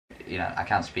I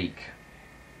can't speak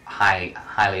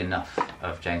highly enough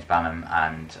of James Banham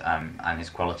and his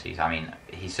qualities. I mean,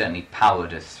 he certainly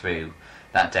powered us through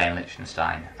that day in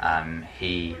Liechtenstein.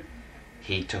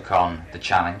 He took on the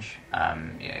challenge.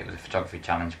 It was a photography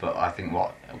challenge, but I think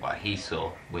what he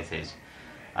saw with his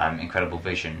incredible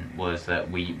vision was that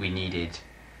we needed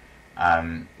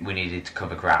to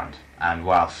cover ground, and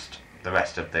whilst the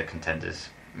rest of the contenders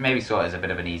maybe saw it as a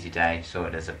bit of an easy day, saw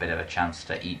it as a bit of a chance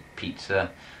to eat pizza,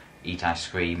 eat ice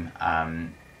cream,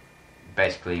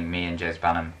 basically me and James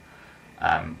Banham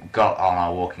got on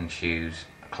our walking shoes,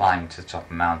 climbed to the top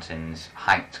of mountains,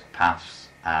 hiked paths,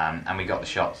 and we got the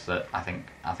shots that I think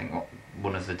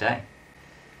won us the day.